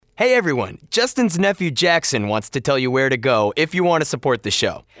Hey everyone, Justin's nephew Jackson wants to tell you where to go if you want to support the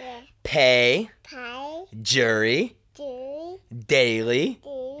show. Yeah. Pay. JuRY. Daily.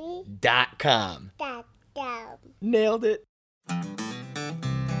 Daily.com. Nailed it.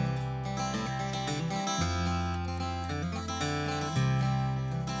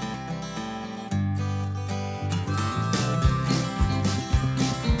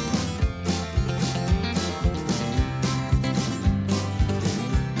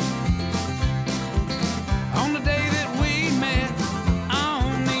 On the day that we met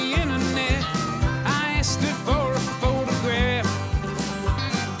on the internet, I asked her for a photograph.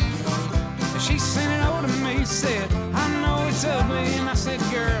 She sent it over to me, said, I know it's ugly. And I said,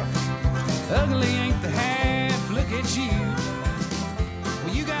 girl, ugly ain't the half. Look at you.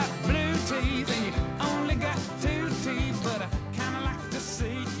 Well, you got blue teeth and you only got 2 teeth, but I kind of like to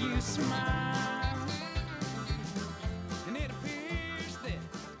see you smile. And it appears that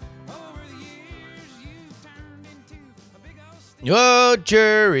over the years you've turned into a big old stick. Oh,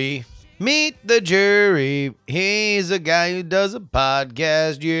 JuRY. Meet the JuRY. He's a guy who does a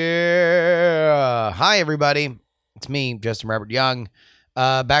podcast. Yeah. Hi, everybody. It's me, Justin Robert Young.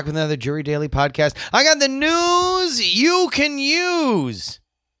 Back with another JuRY Daily podcast. I got the news you can use.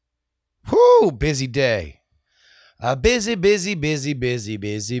 Whoo, busy day. A busy day.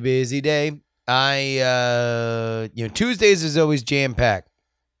 Tuesdays is always jam-packed.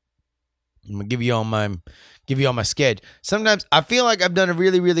 I'm gonna give you all my sketch. Sometimes I feel like I've done a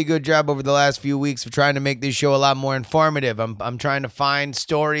really, really good job over the last few weeks of trying to make this show a lot more informative. I'm trying to find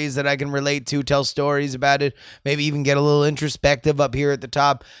stories that I can relate to, tell stories about it, maybe even get a little introspective up here at the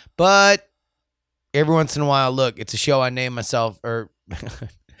top. But every once in a while, look, it's a show I named myself, or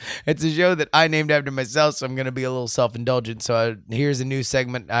it's a show that I named after myself, so I'm going to be a little self-indulgent. So here's a new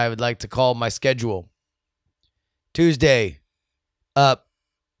segment I would like to call my schedule. Tuesday, up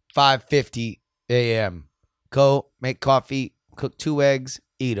 5:50 a.m. Go make coffee, cook 2 eggs,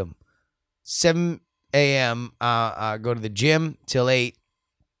 eat them. 7 a.m. Go to the gym till 8.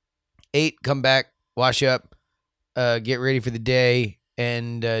 8, come back, wash up, get ready for the day,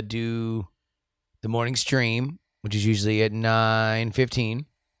 and do the morning stream, which is usually at 9:15.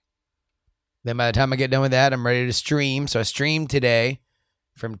 Then by the time I get done with that, I'm ready to stream. So I streamed today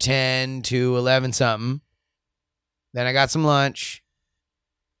from 10 to 11 something. Then I got some lunch.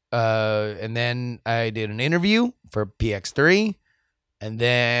 And then I did an interview for PX3, and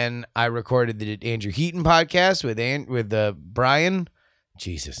then I recorded the Andrew Heaton podcast with Brian.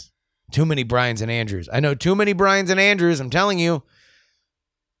 Jesus, too many Brians and Andrews. I know too many Brians and Andrews. I'm telling you.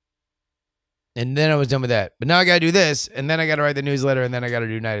 And then I was done with that. But now I got to do this, and then I got to write the newsletter, and then I got to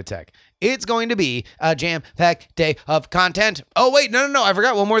do Night Attack. It's going to be a jam-packed day of content. Oh, wait, no. I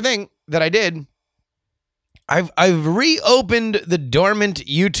forgot one more thing that I did. I've reopened the dormant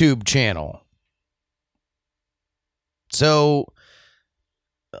YouTube channel. So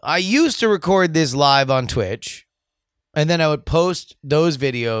I used to record this live on Twitch, and then I would post those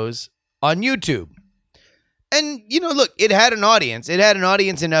videos on YouTube. And, look, it had an audience. It had an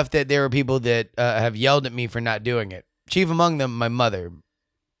audience enough that there were people that have yelled at me for not doing it. Chief among them, my mother.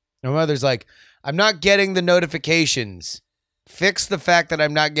 My mother's like, I'm not getting the notifications. Fix the fact that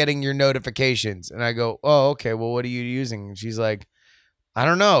I'm not getting your notifications. And I go, oh, okay, well, what are you using? And she's like, I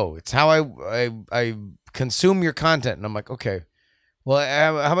don't know. It's how I consume your content. And I'm like, okay, well,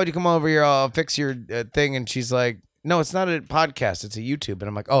 how about you come over here? I'll fix your thing. And she's like, no, it's not a podcast. It's a YouTube. And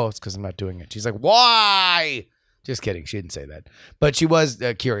I'm like, oh, it's because I'm not doing it. She's like, why? Just kidding. She didn't say that. But she was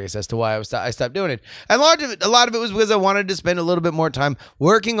curious as to why I stopped doing it. And a lot of it was because I wanted to spend a little bit more time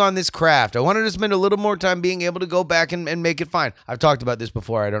working on this craft. I wanted to spend a little more time being able to go back and make it fine. I've talked about this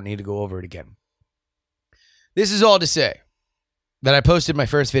before. I don't need to go over it again. This is all to say that I posted my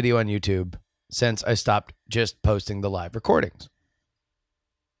first video on YouTube since I stopped just posting the live recordings.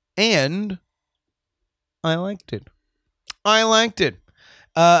 And I liked it.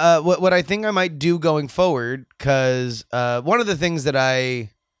 What I think I might do going forward, because one of the things that I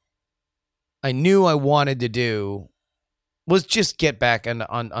knew I wanted to do was just get back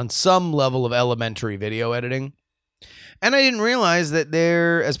on some level of elementary video editing. And I didn't realize that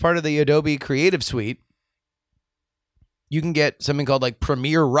there, as part of the Adobe Creative Suite, you can get something called like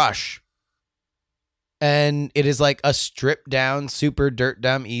Premiere Rush. And it is like a stripped down, super dirt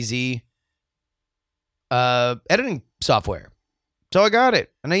dumb, easy editing software. So I got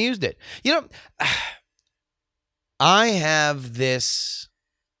it and I used it. I have this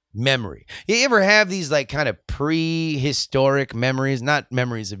memory. You ever have these like kind of prehistoric memories? Not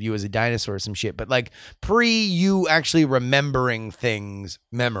memories of you as a dinosaur or some shit, but like you actually remembering things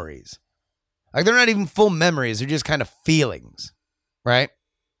memories. Like they're not even full memories. They're just kind of feelings, right?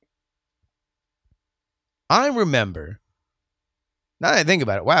 I remember, now that I think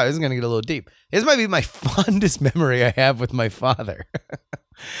about it, wow, this is going to get a little deep. This might be my fondest memory I have with my father.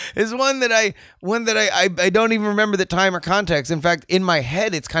 It's one that I don't even remember the time or context. In fact, in my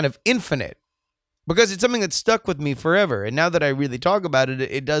head, it's kind of infinite because it's something that stuck with me forever. And now that I really talk about it,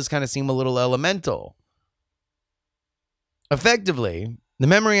 it does kind of seem a little elemental. Effectively, the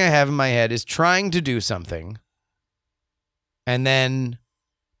memory I have in my head is trying to do something and then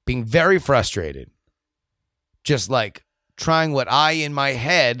being very frustrated. Just like trying what I, in my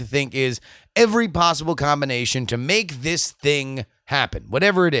head, think is every possible combination to make this thing happen,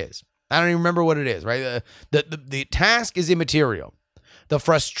 whatever it is. I don't even remember what it is, right? The task is immaterial. The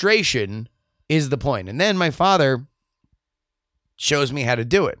frustration is the point. And then my father shows me how to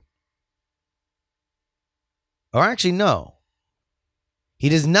do it. Or actually, no. He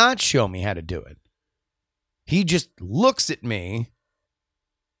does not show me how to do it. He just looks at me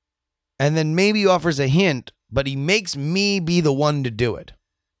and then maybe offers a hint, but he makes me be the one to do it.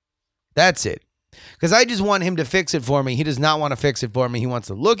 That's it. Because I just want him to fix it for me. He does not want to fix it for me. He wants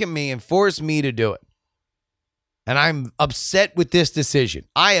to look at me and force me to do it. And I'm upset with this decision.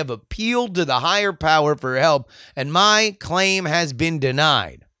 I have appealed to the higher power for help, and my claim has been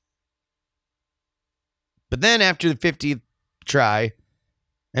denied. But then after the 50th try,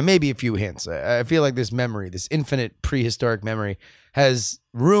 and maybe a few hints, I feel like this memory, this infinite prehistoric memory, has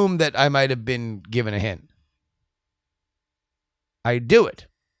room that I might have been given a hint. I do it.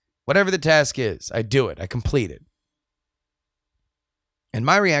 Whatever the task is, I do it. I complete it. And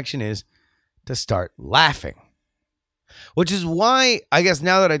my reaction is to start laughing. Which is why, I guess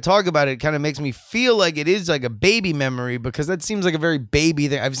now that I talk about it, it kind of makes me feel like it is like a baby memory, because that seems like a very baby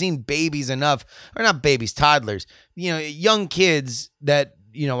thing. I've seen babies enough, or not babies, toddlers, young kids that,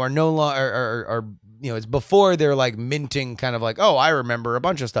 are no longer, are it's before they're like minting kind of like, oh, I remember a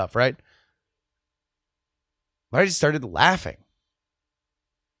bunch of stuff, right? But I just started laughing.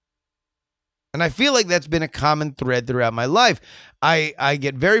 And I feel like that's been a common thread throughout my life. I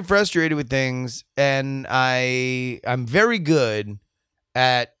get very frustrated with things, and I'm very good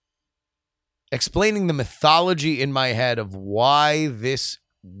at explaining the mythology in my head of why this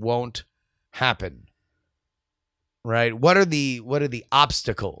won't happen. Right? What are the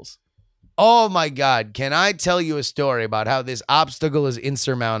obstacles? Oh my God, can I tell you a story about how this obstacle is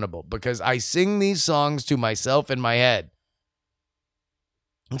insurmountable? Because I sing these songs to myself in my head.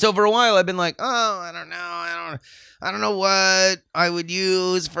 And so for a while I've been like, oh, I don't know. I don't know what I would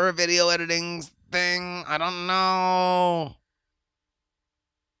use for a video editing thing. I don't know.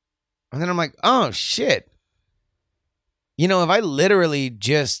 And then I'm like, oh shit. If I literally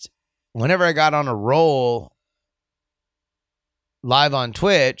just, whenever I got on a roll live on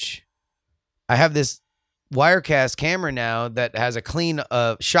Twitch, I have this Wirecast camera now that has a clean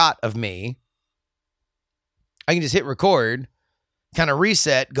shot of me. I can just hit record, kind of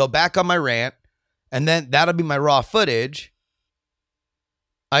reset, go back on my rant, and then that'll be my raw footage.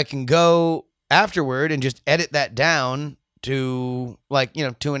 I can go afterward and just edit that down to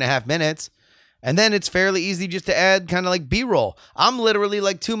 2.5 minutes. And then it's fairly easy just to add kind of like B-roll. I'm literally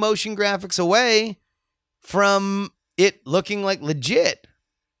like 2 motion graphics away from it looking like legit.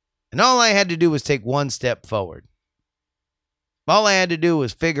 And all I had to do was take one step forward. All I had to do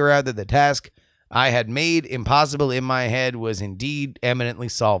was figure out that the task I had made impossible in my head was indeed eminently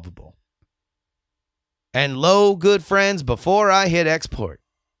solvable. And lo, good friends, before I hit export,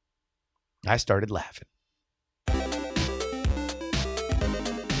 I started laughing.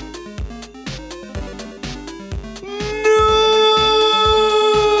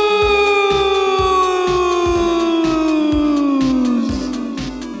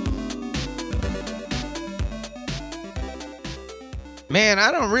 Man,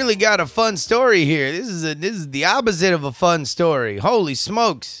 I don't really got a fun story here. This is the opposite of a fun story. Holy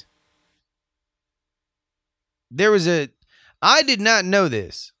smokes. I did not know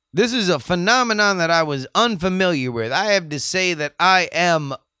this. This is a phenomenon that I was unfamiliar with. I have to say that I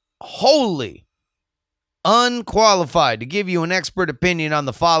am wholly unqualified to give you an expert opinion on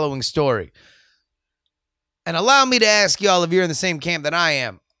the following story. And allow me to ask y'all, if you're in the same camp that I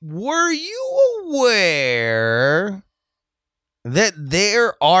am, were you aware that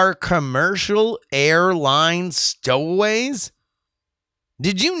there are commercial airline stowaways?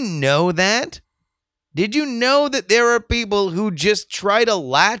 Did you know that? Did you know that there are people who just try to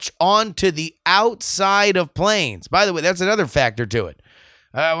latch on to the outside of planes? By the way, that's another factor to it.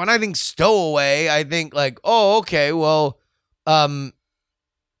 When I think stowaway, I think like, oh, okay, well,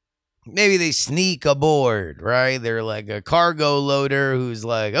 maybe they sneak aboard, right? They're like a cargo loader who's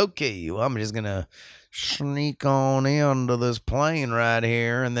like, okay, well, I'm just going to sneak on into this plane right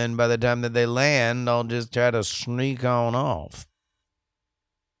here, and then by the time that they land, I'll just try to sneak on off.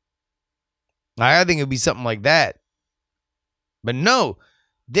 I think it would be something like that. But no,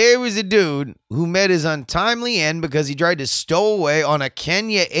 there was a dude who met his untimely end because he tried to stow away on a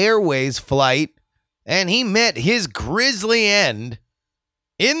Kenya Airways flight, and he met his grisly end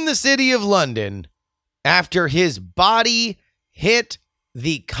in the city of London after his body hit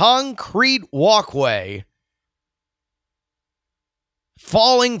the concrete walkway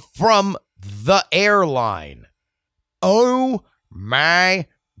falling from the airline. Oh my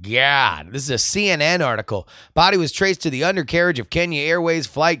God. This is a CNN article. Body was traced to the undercarriage of Kenya Airways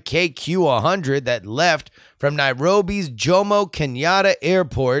flight KQ-100 that left from Nairobi's Jomo Kenyatta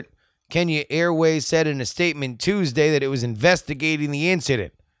Airport. Kenya Airways said in a statement Tuesday that it was investigating the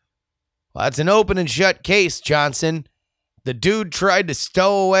incident. Well, that's an open and shut case, Johnson. The dude tried to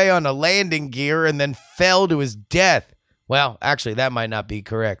stow away on a landing gear and then fell to his death. Well, actually, that might not be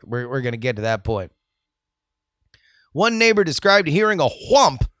correct. We're going to get to that point. One neighbor described hearing a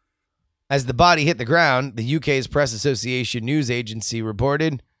whomp as the body hit the ground, the UK's Press Association news agency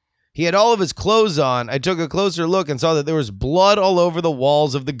reported. He had all of his clothes on. I took a closer look and saw that there was blood all over the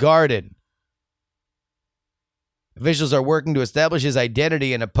walls of the garden. Officials are working to establish his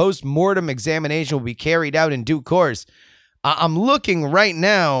identity, and a post-mortem examination will be carried out in due course. I'm looking right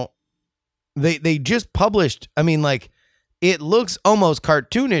now. They just published, it looks almost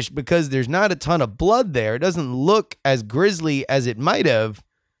cartoonish because there's not a ton of blood there. It doesn't look as grisly as it might have.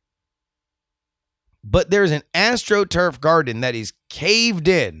 But there's an AstroTurf garden that is caved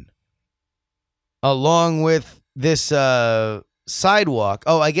in along with this sidewalk.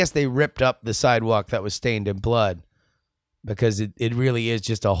 Oh, I guess they ripped up the sidewalk that was stained in blood because it really is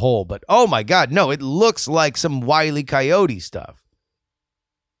just a hole. But oh my God, no, it looks like some Wile E. Coyote stuff.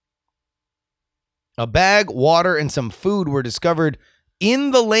 A bag, water, and some food were discovered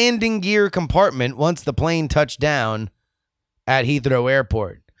in the landing gear compartment once the plane touched down at Heathrow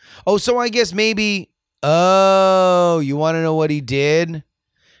Airport. Oh, so I guess maybe, you want to know what he did?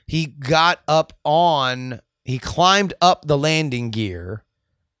 He climbed up the landing gear,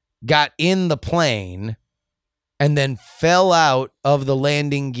 got in the plane, and then fell out of the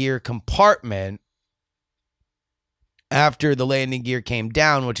landing gear compartment after the landing gear came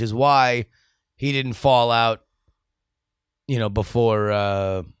down, which is why he didn't fall out, before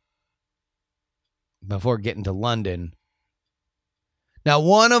getting to London. Now,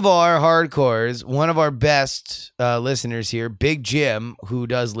 one of our hardcores, one of our best listeners here, Big Jim, who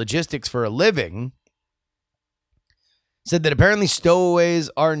does logistics for a living, said that apparently stowaways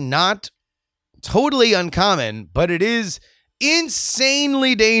are not totally uncommon, but it is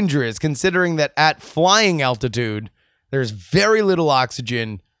insanely dangerous considering that at flying altitude, there's very little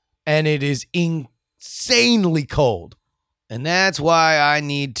oxygen and it is insanely cold. And that's why I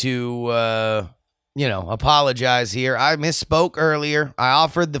need to, apologize here. I misspoke earlier. I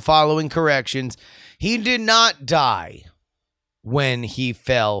offered the following corrections. He did not die when he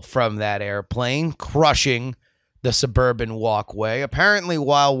fell from that airplane, crushing the suburban walkway, apparently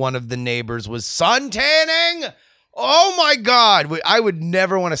while one of the neighbors was suntanning. Oh my God. I would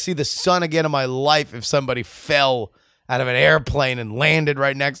never want to see the sun again in my life if somebody fell out of an airplane and landed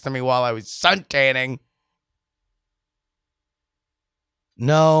right next to me while I was suntanning.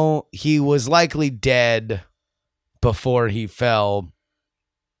 No, he was likely dead before he fell.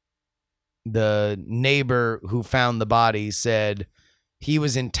 The neighbor who found the body said he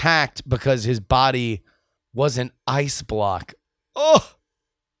was intact because his body was an ice block. Oh!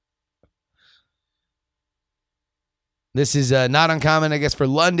 This is not uncommon, I guess, for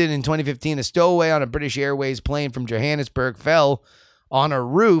London. In 2015, a stowaway on a British Airways plane from Johannesburg fell on a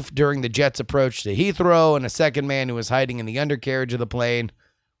roof during the jet's approach to Heathrow, and a second man who was hiding in the undercarriage of the plane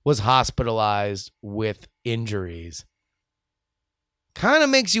was hospitalized with injuries. Kind of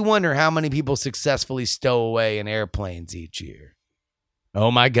makes you wonder how many people successfully stow away in airplanes each year.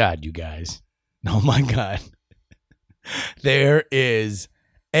 Oh my God, you guys. Oh my God. There is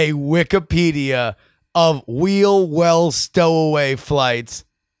a Wikipedia of wheel well stowaway flights.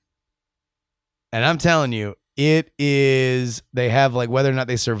 And I'm telling you, it is, they have like whether or not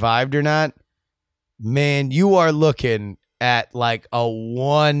they survived or not. Man, you are looking at like a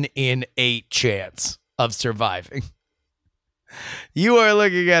 1 in 8 chance of surviving. You are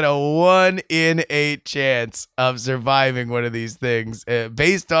looking at a 1 in 8 chance of surviving one of these things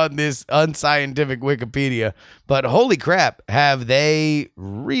based on this unscientific Wikipedia. But holy crap, have they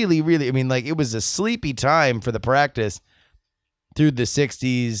really, it was a sleepy time for the practice through the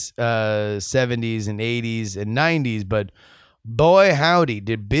 60s, 70s, and 80s and 90s. But Boy, howdy,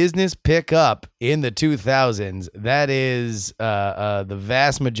 did business pick up in the 2000s. That is the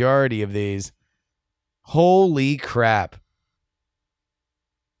vast majority of these. Holy crap.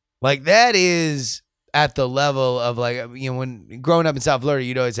 Like, that is at the level of, like, you know, when growing up in South Florida,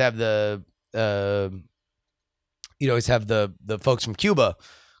 you'd always have the folks from Cuba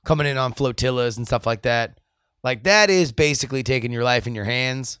coming in on flotillas and stuff like that. Like, that is basically taking your life in your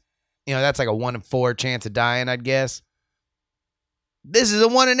hands. You know, that's like a 1 in 4 chance of dying, I'd guess. This is a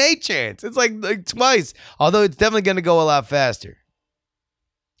 1 in 8 chance. It's like twice. Although it's definitely going to go a lot faster.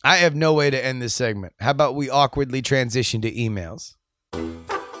 I have no way to end this segment. How about we awkwardly transition to emails?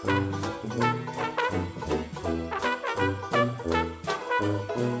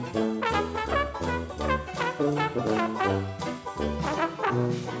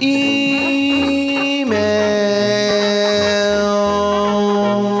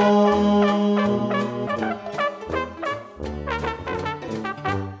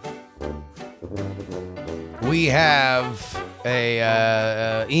 We have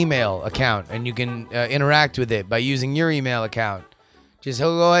a email account, and you can interact with it by using your email account. Just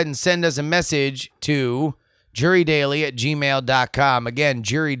go ahead and send us a message to jurydaily@gmail.com. Again,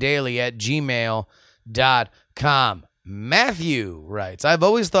 jurydaily@gmail.com. Matthew writes, I've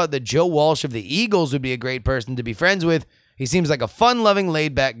always thought that Joe Walsh of the Eagles would be a great person to be friends with. He seems like a fun-loving,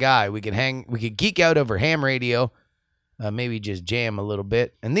 laid-back guy. We could geek out over ham radio, maybe just jam a little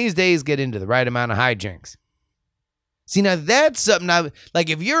bit, and these days get into the right amount of hijinks. See, now that's something like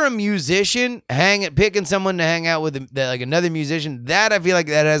if you're a musician, picking someone to hang out with, like another musician, that I feel like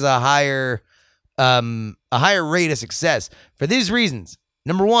that has a higher rate of success for these reasons.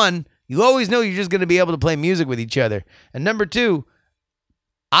 Number one, you always know you're just going to be able to play music with each other. And number two,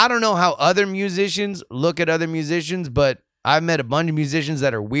 I don't know how other musicians look at other musicians, but I've met a bunch of musicians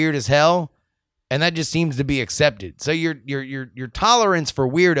that are weird as hell, and that just seems to be accepted. So your tolerance for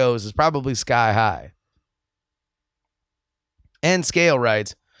weirdos is probably sky high. And Scale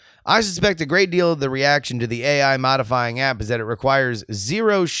writes, I suspect a great deal of the reaction to the AI modifying app is that it requires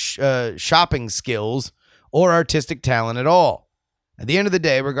zero shopping skills or artistic talent at all. At the end of the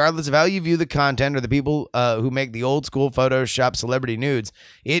day, regardless of how you view the content or the people who make the old school Photoshop celebrity nudes,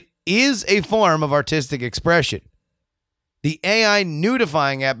 it is a form of artistic expression. The AI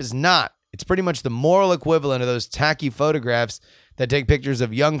nudifying app is not. It's pretty much the moral equivalent of those tacky photographs that take pictures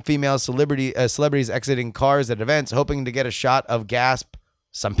of young female celebrities exiting cars at events, hoping to get a shot of gasp,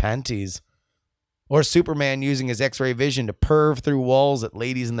 some panties. Or Superman using his X-ray vision to perv through walls at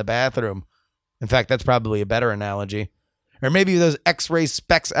ladies in the bathroom. In fact, that's probably a better analogy. Or maybe those X-ray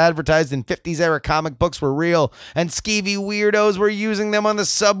specs advertised in 50s era comic books were real, and skeevy weirdos were using them on the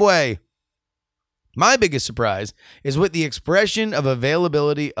subway. My biggest surprise is with the expression of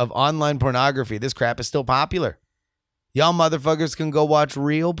availability of online pornography. This crap is still popular. Y'all motherfuckers can go watch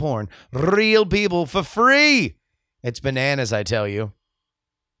real porn, real people for free. It's bananas, I tell you.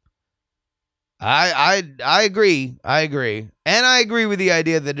 I agree. And I agree with the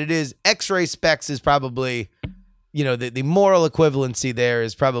idea that it is X-ray specs is probably, you know, the moral equivalency there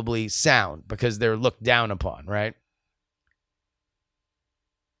is probably sound because they're looked down upon, right?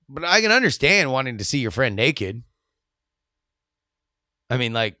 But I can understand wanting to see your friend naked. I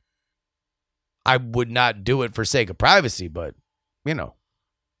mean, like, I would not do it for sake of privacy, but, you know,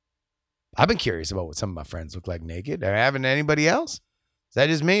 I've been curious about what some of my friends look like naked. Haven't anybody else? Is that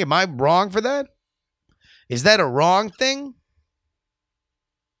just me? Am I wrong for that? Is that a wrong thing?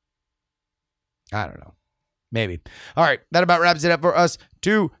 I don't know. Maybe. All right. That about wraps it up for us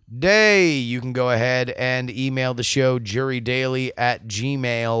today. You can go ahead and email the show,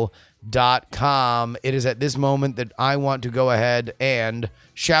 jurydaily@gmail.com. It is at this moment that I want to go ahead and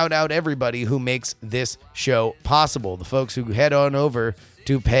shout out everybody who makes this show possible. The folks who head on over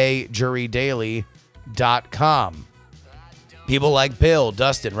to payjurydaily.com. People like Bill,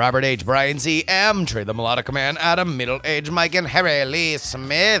 Dustin, Robert H., Brian C., M., Trey the Melodic Man, Adam, Middle Age Mike, and Harry Lee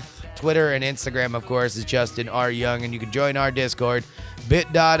Smith. Twitter and Instagram, of course, is Justin R. Young, and you can join our Discord,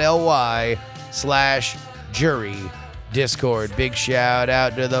 bit.ly/jury Discord. Big shout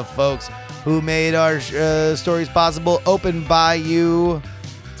out to the folks who made our stories possible. Open Bayou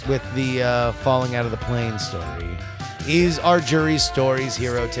with the falling out of the plane story is our Jury Stories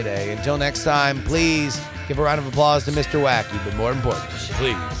hero today. Until next time, please give a round of applause to Mr. Wacky, but more importantly,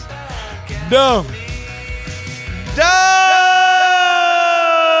 please, dumb.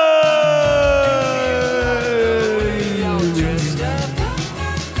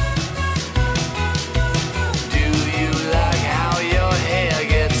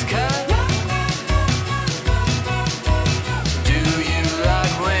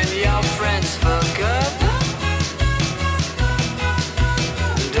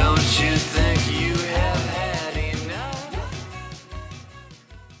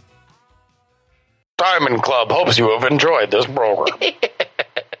 Diamond Club hopes you have enjoyed this program.